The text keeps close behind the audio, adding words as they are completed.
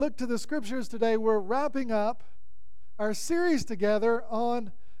Look to the scriptures today. We're wrapping up our series together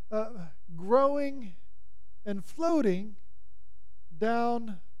on growing and floating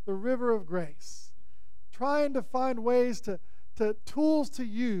down the river of grace, trying to find ways to tools to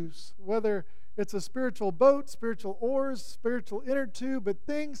use, whether it's a spiritual boat, spiritual oars, spiritual inner tube, but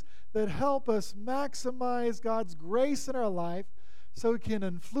things that help us maximize God's grace in our life so He can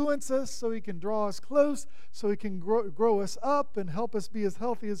influence us, so He can draw us close, so He can grow us up and help us be as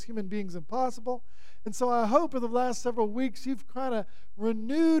healthy as human beings as possible. And so I hope in the last several weeks you've kind of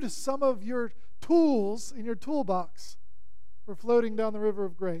renewed some of your tools in your toolbox for floating down the river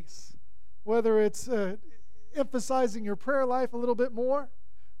of grace. Whether it's emphasizing your prayer life a little bit more,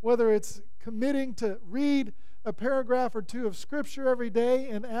 whether it's committing to read a paragraph or two of Scripture every day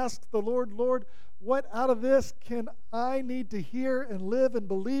and ask the Lord, Lord, what out of this can I need to hear and live and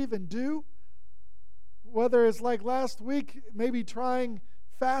believe and do? Whether it's like last week, maybe trying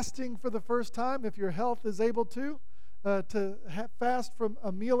fasting for the first time, if your health is able to fast from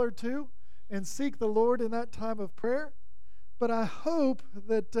a meal or two and seek the Lord in that time of prayer. But I hope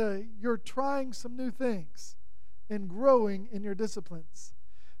that you're trying some new things and growing in your disciplines.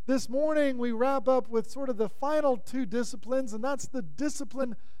 This morning, we wrap up with sort of the final two disciplines, and that's the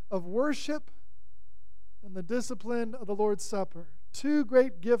discipline of worship and the discipline of the Lord's Supper. Two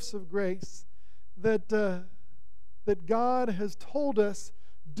great gifts of grace that God has told us,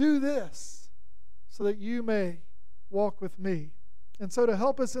 do this so that you may walk with me. And so to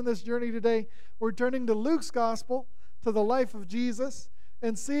help us in this journey today, we're turning to Luke's Gospel, to the life of Jesus,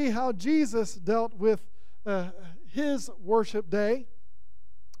 and see how Jesus dealt with His worship day.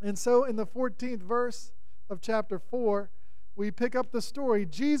 And so in the 14th verse of chapter 4, we pick up the story.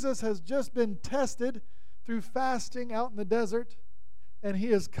 Jesus has just been tested through fasting out in the desert, and He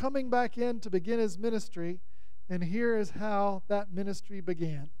is coming back in to begin His ministry, and here is how that ministry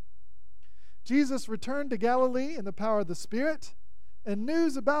began. Jesus returned to Galilee in the power of the Spirit, and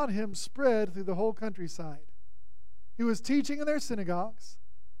news about Him spread through the whole countryside. He was teaching in their synagogues,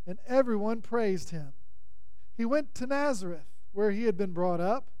 and everyone praised Him. He went to Nazareth, where He had been brought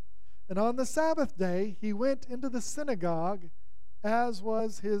up, and on the Sabbath day He went into the synagogue, as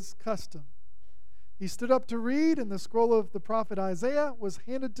was His custom. He stood up to read, and the scroll of the prophet Isaiah was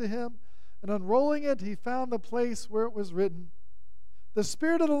handed to Him, and unrolling it, He found the place where it was written, "The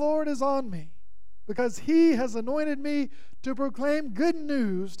Spirit of the Lord is on me, because He has anointed me to proclaim good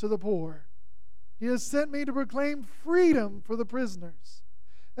news to the poor. He has sent me to proclaim freedom for the prisoners,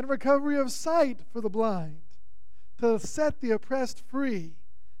 and recovery of sight for the blind, to set the oppressed free,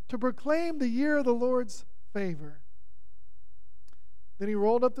 to proclaim the year of the Lord's favor." Then He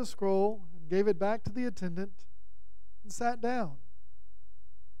rolled up the scroll and gave it back to the attendant and sat down.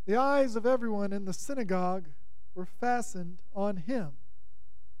 The eyes of everyone in the synagogue were fastened on Him.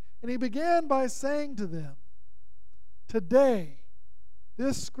 And He began by saying to them, "Today,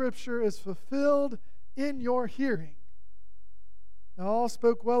 this scripture is fulfilled in your hearing." Now all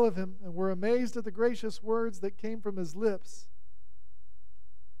spoke well of Him and were amazed at the gracious words that came from His lips.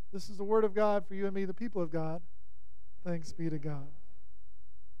 This is the word of God for you and me, the people of God. Thanks be to God.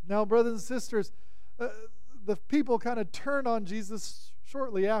 Now, brothers and sisters, the people kind of turned on Jesus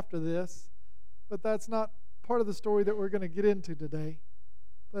shortly after this, but that's not part of the story that we're going to get into today.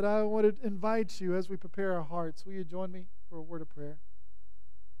 But I want to invite you as we prepare our hearts. Will you join me for a word of prayer?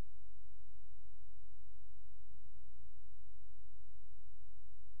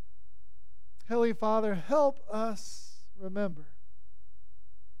 Heavenly Father, help us remember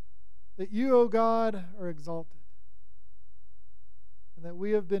that You, O God, are exalted, and that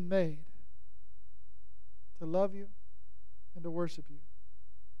we have been made to love You and to worship You.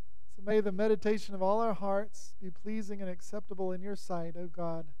 So may the meditation of all our hearts be pleasing and acceptable in Your sight, O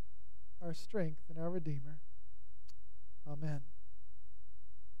God, our strength and our Redeemer. Amen.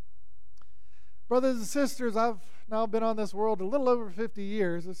 Brothers and sisters, I've now been on this world a little over 50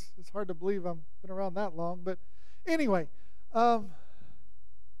 years. It's hard to believe I've been around that long. But anyway, in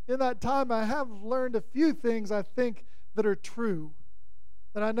that time I have learned a few things I think that are true.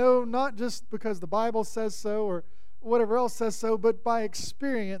 That I know not just because the Bible says so or whatever else says so, but by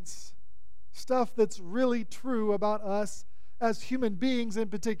experience, stuff that's really true about us as human beings in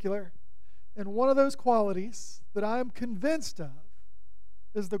particular. And one of those qualities that I'm convinced of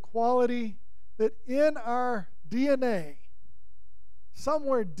is the quality that in our DNA,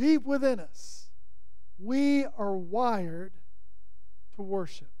 somewhere deep within us, we are wired to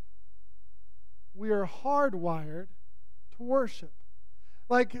worship. We are hardwired to worship.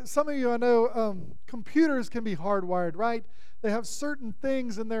 Like some of you I know, computers can be hardwired, right? They have certain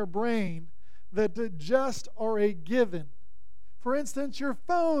things in their brain that just are a given. For instance, your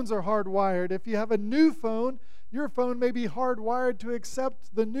phones are hardwired. If you have a new phone, your phone may be hardwired to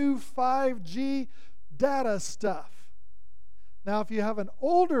accept the new 5G data stuff. Now, if you have an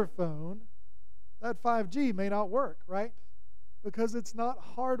older phone, that 5G may not work, right? Because it's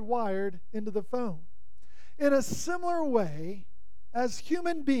not hardwired into the phone. In a similar way, as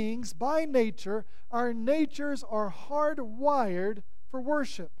human beings, by nature, our natures are hardwired for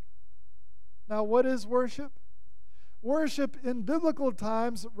worship. Now, what is worship? Worship in biblical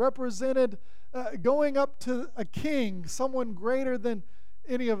times represented going up to a king, someone greater than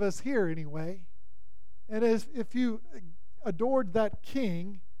any of us here anyway. And if you adored that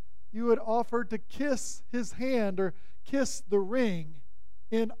king, you would offer to kiss his hand or kiss the ring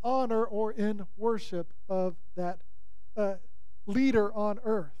in honor or in worship of that leader on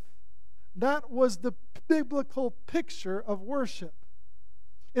earth. That was the biblical picture of worship.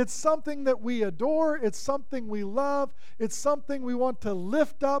 It's something that we adore. It's something we love. It's something we want to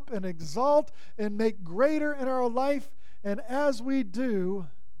lift up and exalt and make greater in our life. And as we do,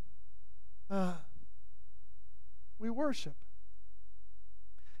 we worship.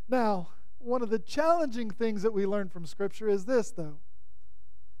 Now, one of the challenging things that we learn from Scripture is this, though,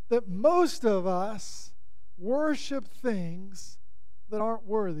 that most of us worship things that aren't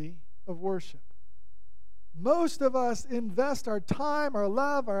worthy of worship. Most of us invest our time, our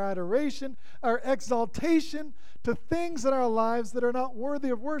love, our adoration, our exaltation to things in our lives that are not worthy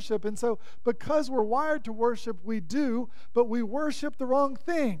of worship. And so, because we're wired to worship, we do, but we worship the wrong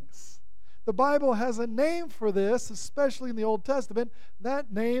things. The Bible has a name for this, especially in the Old Testament.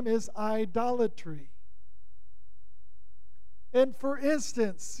 That name is idolatry. And for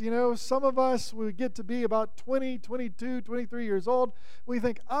instance, some of us, we get to be about 20, 22, 23 years old. We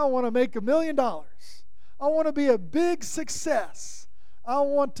think, I want to make $1 million. I want to be a big success. I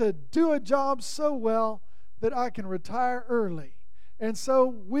want to do a job so well that I can retire early. And so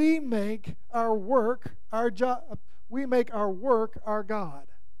we make our work our job. We make our work our God.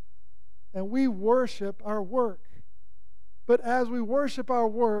 And we worship our work. But as we worship our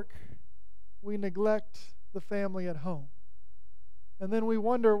work, we neglect the family at home. And then we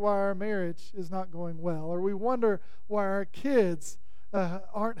wonder why our marriage is not going well, or we wonder why our kids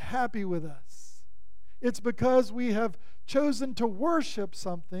aren't happy with us. It's because we have chosen to worship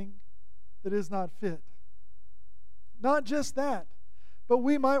something that is not fit. Not just that, but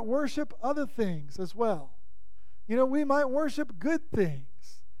we might worship other things as well. We might worship good things.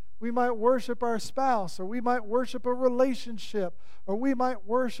 We might worship our spouse, or we might worship a relationship, or we might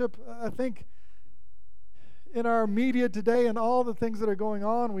worship, I think, in our media today and all the things that are going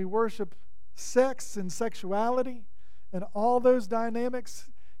on, we worship sex and sexuality, and all those dynamics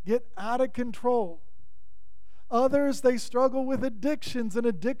get out of control. Others, they struggle with addictions, and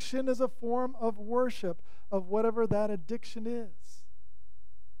addiction is a form of worship of whatever that addiction is.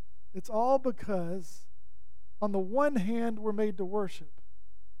 It's all because, on the one hand, we're made to worship,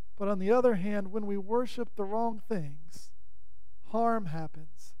 but on the other hand, when we worship the wrong things, harm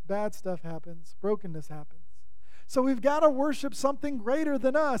happens, bad stuff happens, brokenness happens. So we've got to worship something greater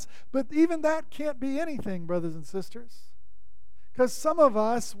than us. But even that can't be anything, brothers and sisters. Because some of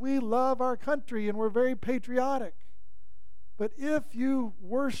us, we love our country and we're very patriotic. But if you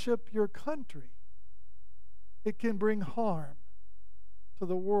worship your country, it can bring harm to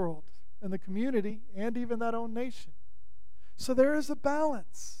the world and the community and even that own nation. So there is a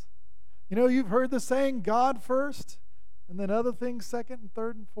balance. You've heard the saying, God first, and then other things second and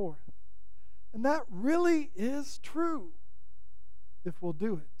third and fourth. And that really is true if we'll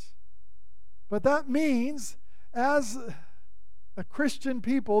do it. But that means, as a Christian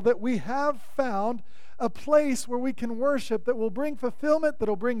people, that we have found a place where we can worship that will bring fulfillment, that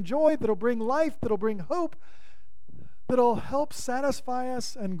will bring joy, that will bring life, that will bring hope, that will help satisfy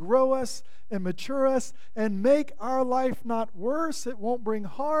us and grow us and mature us and make our life not worse. It won't bring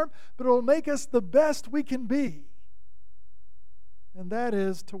harm, but it will make us the best we can be. And that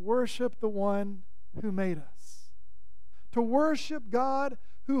is to worship the one who made us. To worship God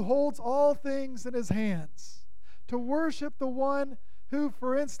who holds all things in his hands. To worship the one who,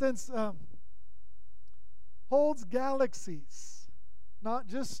 for instance, holds galaxies, not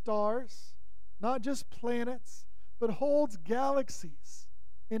just stars, not just planets, but holds galaxies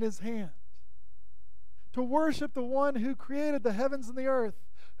in his hand. To worship the one who created the heavens and the earth,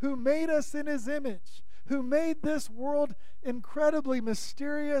 who made us in his image, who made this world incredibly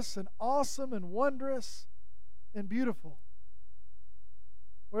mysterious and awesome and wondrous and beautiful.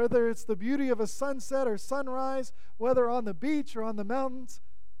 Whether it's the beauty of a sunset or sunrise, whether on the beach or on the mountains,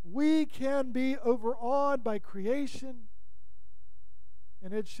 we can be overawed by creation,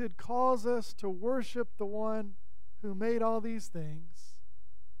 and it should cause us to worship the one who made all these things,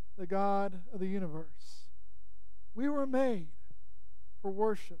 the God of the universe. We were made for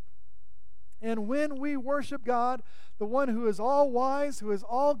worship. And when we worship God, the one who is all wise, who is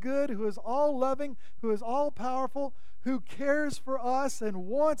all good, who is all loving, who is all powerful, who cares for us and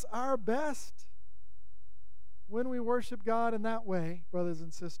wants our best, when we worship God in that way, brothers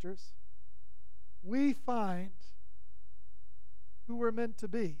and sisters, we find who we're meant to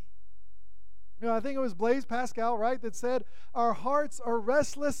be. You know, I think it was Blaise Pascal, right, that said, our hearts are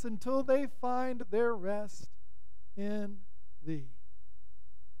restless until they find their rest in Thee.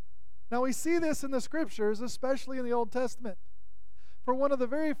 Now, we see this in the Scriptures, especially in the Old Testament. For one of the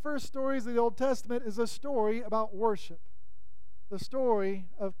very first stories of the Old Testament is a story about worship, the story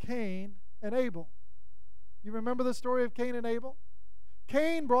of Cain and Abel. You remember the story of Cain and Abel?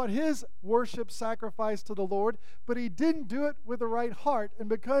 Cain brought his worship sacrifice to the Lord, but he didn't do it with the right heart. And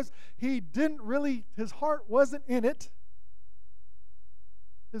because his heart wasn't in it,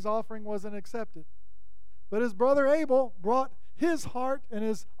 his offering wasn't accepted. But his brother Abel brought his heart and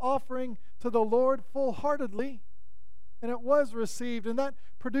his offering to the Lord full-heartedly, and it was received. And that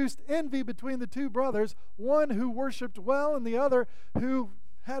produced envy between the two brothers, one who worshiped well and the other who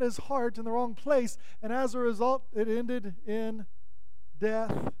had his heart in the wrong place. And as a result, it ended in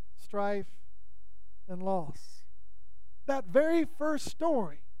death, strife, and loss. That very first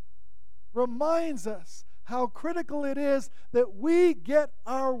story reminds us how critical it is that we get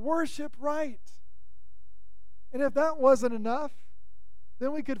our worship right. And if that wasn't enough,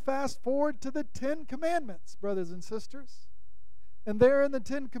 then we could fast forward to the 10 Commandments, brothers and sisters. And there in the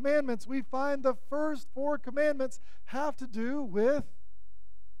 10 Commandments, we find the first 4 commandments have to do with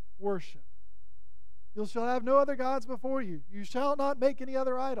worship. You shall have no other gods before you. You shall not make any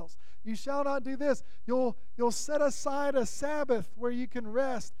other idols. You shall not do this. You'll set aside a Sabbath where you can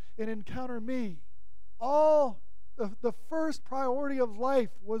rest and encounter me. All the first priority of life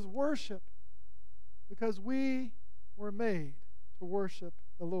was worship, because we were made to worship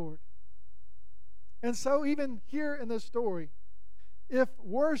the Lord. And so even here in this story, if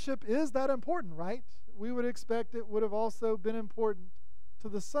worship is that important, right, we would expect it would have also been important to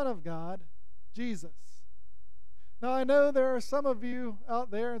the Son of God, Jesus. Now, I know there are some of you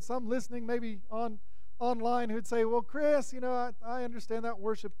out there and some listening maybe online who'd say, well, Chris, I understand that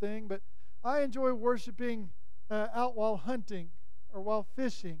worship thing, but I enjoy worshiping out while hunting or while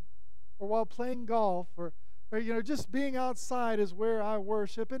fishing or while playing golf or just being outside is where I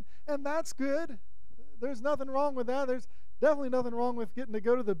worship. And that's good. There's nothing wrong with that. There's definitely nothing wrong with getting to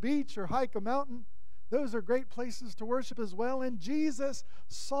go to the beach or hike a mountain. Those are great places to worship as well. And Jesus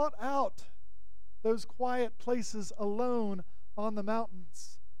sought out those quiet places alone on the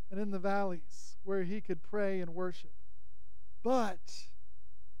mountains and in the valleys where he could pray and worship. But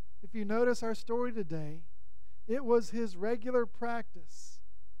if you notice our story today, it was his regular practice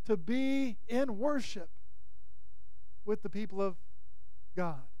to be in worship with the people of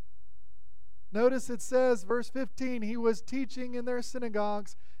God. Notice it says, verse 15, he was teaching in their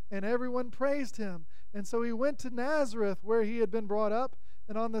synagogues, and everyone praised him. And so he went to Nazareth, where he had been brought up,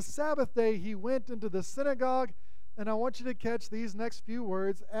 and on the Sabbath day he went into the synagogue. And I want you to catch these next few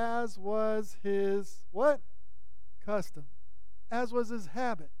words, as was his, what? Custom. As was his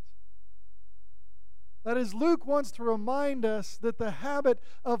habit. That is, Luke wants to remind us that the habit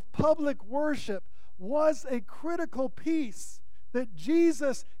of public worship was a critical piece that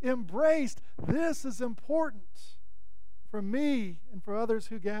Jesus embraced. This is important for me and for others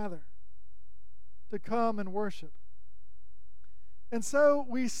who gather to come and worship. And so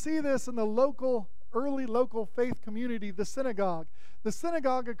we see this in the early local faith community, the synagogue. The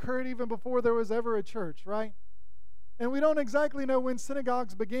synagogue occurred even before there was ever a church, right? And we don't exactly know when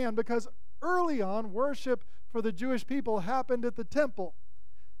synagogues began, because early on, worship for the Jewish people happened at the temple.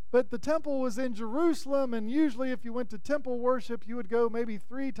 But the temple was in Jerusalem, and usually if you went to temple worship, you would go maybe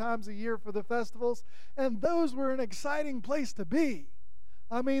 3 times a year for the festivals, and those were an exciting place to be.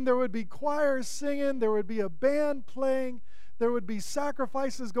 I mean, there would be choirs singing, there would be a band playing, there would be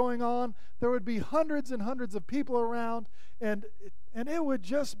sacrifices going on, there would be hundreds and hundreds of people around, and it would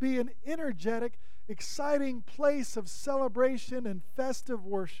just be an energetic, exciting place of celebration and festive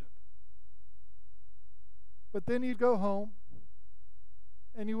worship. But then you'd go home,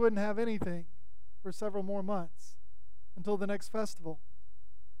 and you wouldn't have anything for several more months until the next festival.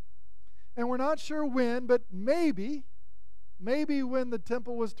 And we're not sure when, but maybe when the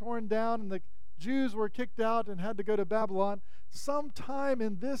temple was torn down and the Jews were kicked out and had to go to Babylon, sometime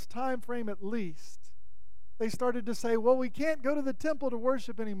in this time frame at least, they started to say, well, we can't go to the temple to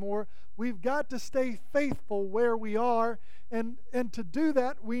worship anymore. We've got to stay faithful where we are. And to do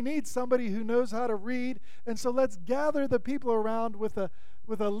that, we need somebody who knows how to read. And so let's gather the people around with a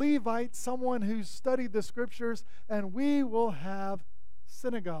Levite, someone who's studied the Scriptures, and we will have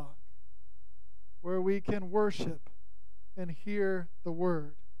synagogue where we can worship and hear the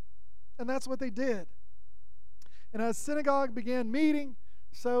Word. And that's what they did. And as synagogue began meeting,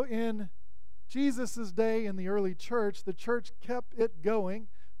 so in Jesus' day in the early church, the church kept it going,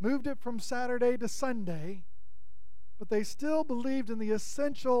 moved it from Saturday to Sunday, but they still believed in the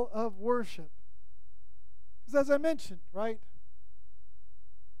essential of worship. Because as I mentioned, right,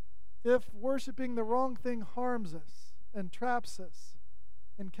 if worshiping the wrong thing harms us and traps us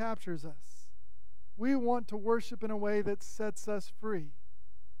and captures us, we want to worship in a way that sets us free.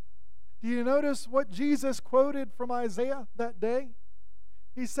 Do you notice what Jesus quoted from Isaiah that day?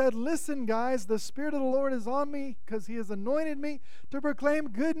 He said, listen, guys, the Spirit of the Lord is on me because He has anointed me to proclaim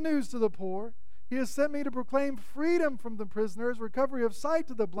good news to the poor. He has sent me to proclaim freedom from the prisoners, recovery of sight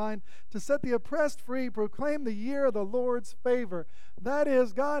to the blind, to set the oppressed free, proclaim the year of the Lord's favor. That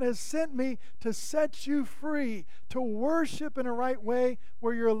is, God has sent me to set you free, to worship in a right way,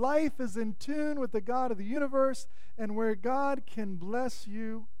 where your life is in tune with the God of the universe, and where God can bless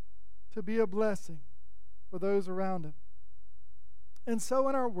you to be a blessing for those around Him. And so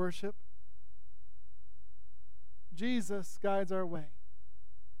in our worship, Jesus guides our way.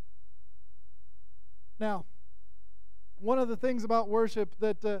 Now, one of the things about worship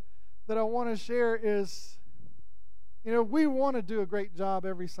that I want to share is, we want to do a great job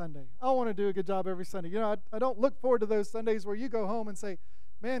every Sunday. I want to do a good job every Sunday. I don't look forward to those Sundays where you go home and say,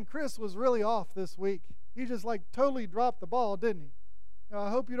 man, Chris was really off this week. He just totally dropped the ball, didn't he?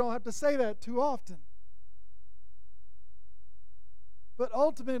 I hope you don't have to say that too often. But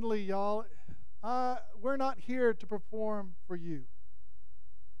ultimately, y'all, we're not here to perform for you.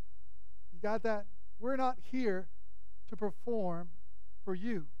 You got that? We're not here to perform for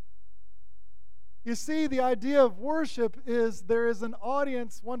you. You see, the idea of worship is there is an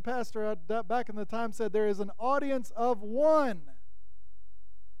audience. One pastor back in the time said there is an audience of one.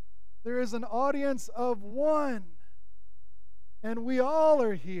 There is an audience of one. And we all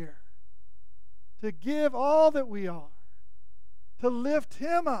are here to give all that we are, to lift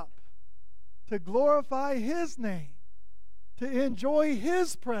Him up, to glorify His name, to enjoy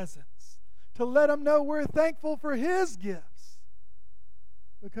His presence, to let Him know we're thankful for His gifts,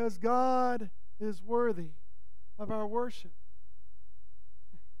 because God is worthy of our worship.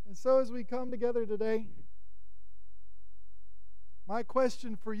 And so as we come together today, my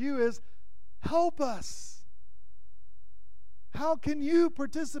question for you is, help us. How can you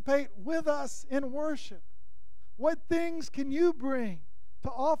participate with us in worship? What things can you bring to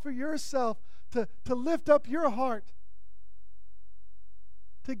offer yourself, to lift up your heart,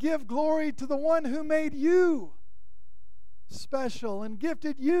 to give glory to the one who made you special and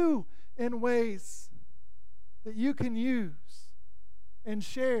gifted you in ways that you can use and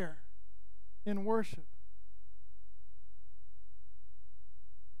share in worship?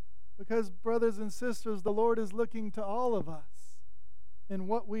 Because, brothers and sisters, the Lord is looking to all of us in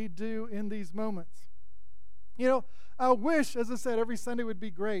what we do in these moments. I wish, as I said, every Sunday would be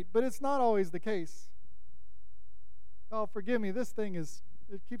great, but it's not always the case. Oh, forgive me,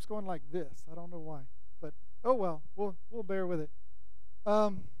 it keeps going like this. I don't know why, but oh well, we'll bear with it.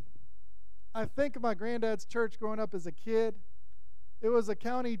 I think of my granddad's church growing up as a kid. It was a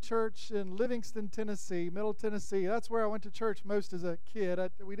county church in Livingston, Tennessee, Middle Tennessee. That's where I went to church most as a kid.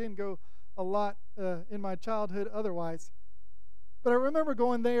 We didn't go a lot in my childhood otherwise. But I remember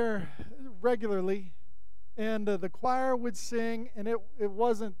going there regularly, and the choir would sing, and it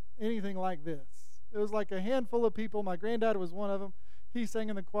wasn't anything like this. It was like a handful of people. My granddad was one of them. He sang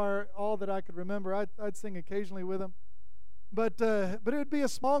in the choir all that I could remember. I'd sing occasionally with him. But it would be a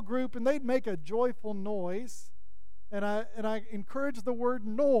small group, and they'd make a joyful noise. And I encourage the word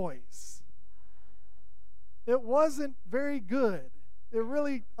noise. It wasn't very good.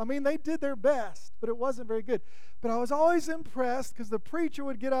 They did their best, but it wasn't very good. But I was always impressed because the preacher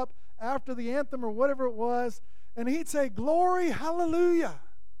would get up after the anthem or whatever it was, and he'd say, "Glory, hallelujah.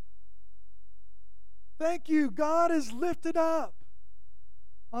 Thank you, God is lifted up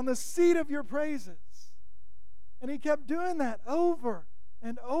on the seat of your praises." And he kept doing that over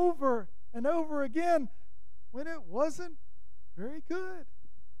and over and over again when it wasn't very good.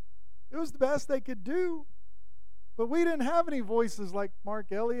 It was the best they could do. But we didn't have any voices like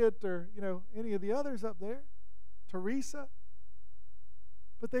Mark Elliott or, any of the others up there, Teresa.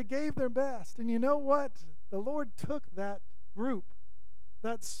 But they gave their best. And you know what? The Lord took that group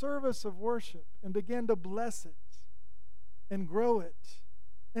that service of worship and began to bless it and grow it.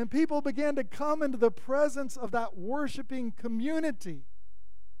 And people began to come into the presence of that worshiping community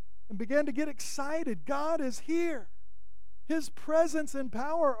and began to get excited. God is here. His presence and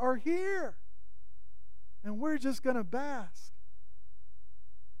power are here. And we're just going to bask.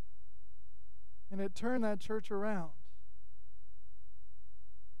 And it turned that church around.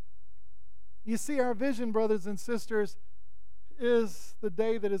 You see, our vision, brothers and sisters, is the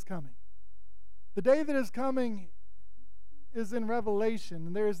day that is coming. The day that is coming is in Revelation,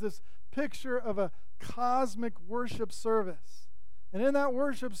 and there's this picture of a cosmic worship service. And in that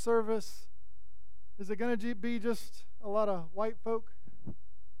worship service, is it going to be just a lot of white folk?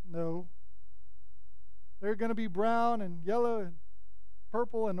 No. They're going to be brown and yellow and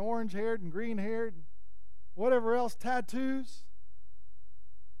purple and orange-haired and green-haired and whatever else, tattoos.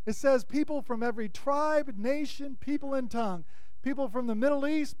 It says people from every tribe, nation, people, and tongue. People from the Middle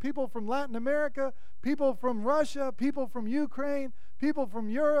East, people from Latin America, people from Russia, people from Ukraine, people from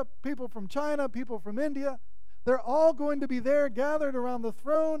Europe, people from China, people from India. They're all going to be there gathered around the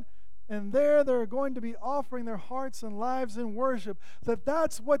throne, and there they're going to be offering their hearts and lives in worship.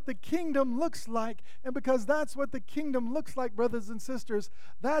 That's what the kingdom looks like. And because that's what the kingdom looks like, brothers and sisters,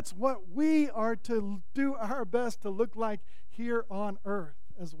 that's what we are to do our best to look like here on earth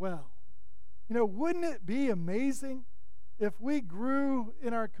as well. You know, wouldn't it be amazing if we grew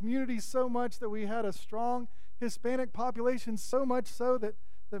in our community so much that we had a strong Hispanic population, so much so that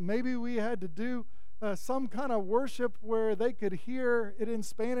maybe we had to do some kind of worship where they could hear it in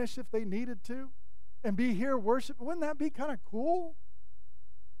Spanish if they needed to and be here worship? Wouldn't that be kind of cool?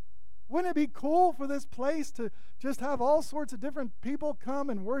 Wouldn't it be cool for this place to just have all sorts of different people come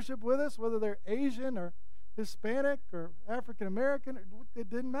and worship with us, whether they're Asian or Hispanic or African American? It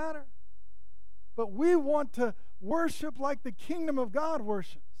didn't matter. But we want to worship like the kingdom of God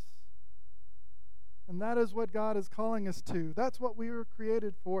worships. And that is what God is calling us to. That's what we were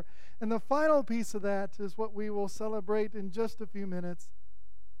created for. And the final piece of that is what we will celebrate in just a few minutes,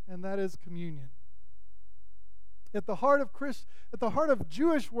 and that is communion. At the heart of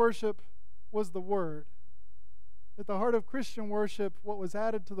Jewish worship was the Word. At the heart of Christian worship, what was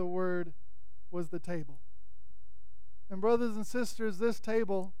added to the Word was the table. And brothers and sisters, this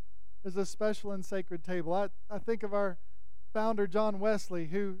table is a special and sacred table. I think of our founder, John Wesley,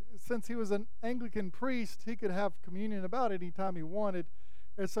 who, since he was an Anglican priest, he could have communion about any time he wanted.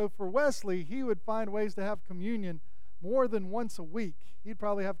 And so for Wesley, he would find ways to have communion more than once a week. He'd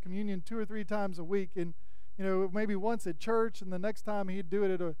probably have communion 2 or 3 times a week, and maybe once at church, and the next time he'd do it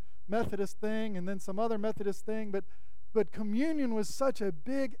at a Methodist thing, and then some other Methodist thing. But communion was such a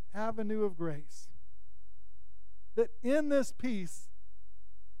big avenue of grace that in this piece,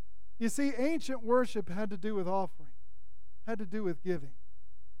 you see, ancient worship had to do with offering, had to do with giving,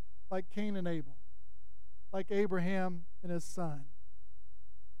 like Cain and Abel, like Abraham and his son.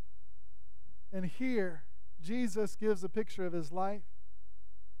 And here, Jesus gives a picture of his life,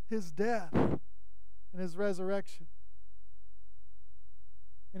 his death, and his resurrection.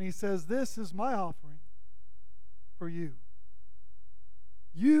 And he says, "This is my offering for you."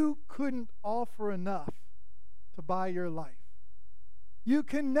 You couldn't offer enough to buy your life. You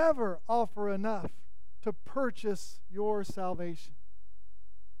can never offer enough to purchase your salvation.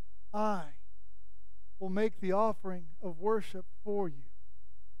 I will make the offering of worship for you,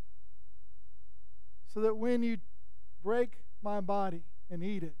 so that when you break my body and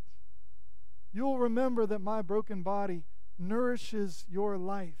eat it, you'll remember that my broken body nourishes your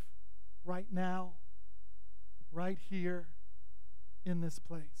life right now, right here in this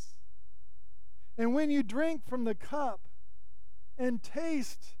place. And when you drink from the cup and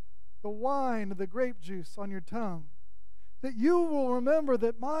taste the wine, the grape juice on your tongue, that you will remember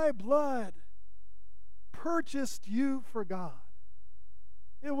that my blood purchased you for God.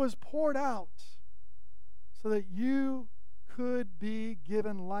 It was poured out so that you could be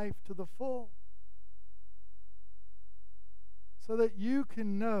given life to the full, so that you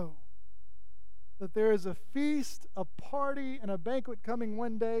can know that there is a feast, a party, and a banquet coming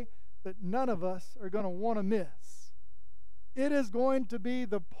one day that none of us are going to want to miss. It is going to be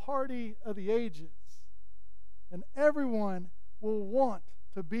the party of the ages, and everyone will want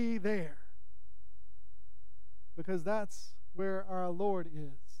to be there, because that's where our Lord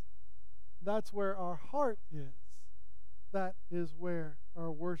is. That's where our heart is. That is where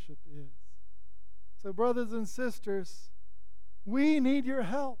our worship is. So, brothers and sisters, we need your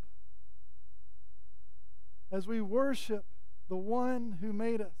help as we worship the one who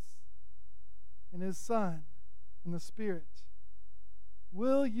made us and his Son and the Spirit.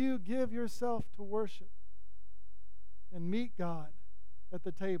 Will you give yourself to worship and meet God at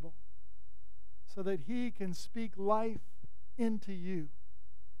the table so that He can speak life into you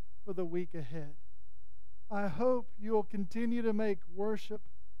for the week ahead. I hope you'll continue to make worship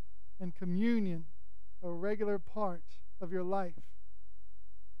and communion a regular part of your life,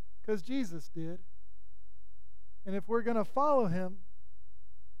 because Jesus did. And if we're going to follow Him,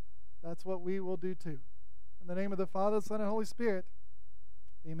 that's what we will do too. In the name of the Father, the Son, and Holy Spirit,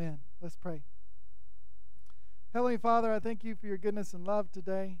 amen. Let's pray. Heavenly Father, I thank You for Your goodness and love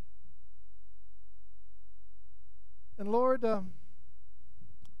today. And Lord,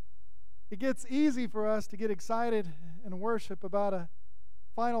 it gets easy for us to get excited and worship about a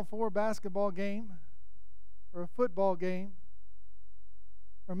Final Four basketball game or a football game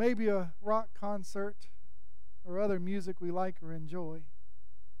or maybe a rock concert or other music we like or enjoy.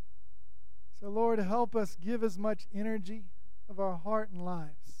 So Lord, help us give as much energy of our heart and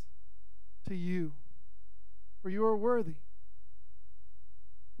lives to You, for You are worthy.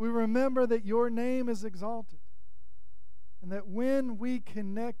 We remember that Your name is exalted, and that when we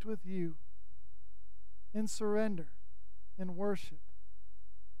connect with You in surrender, in worship,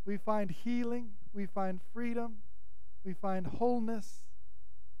 we find healing, we find freedom, we find wholeness,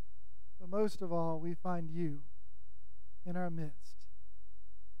 but most of all, we find You in our midst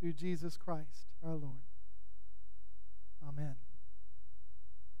through Jesus Christ our Lord. Amen.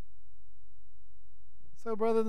 So, brothers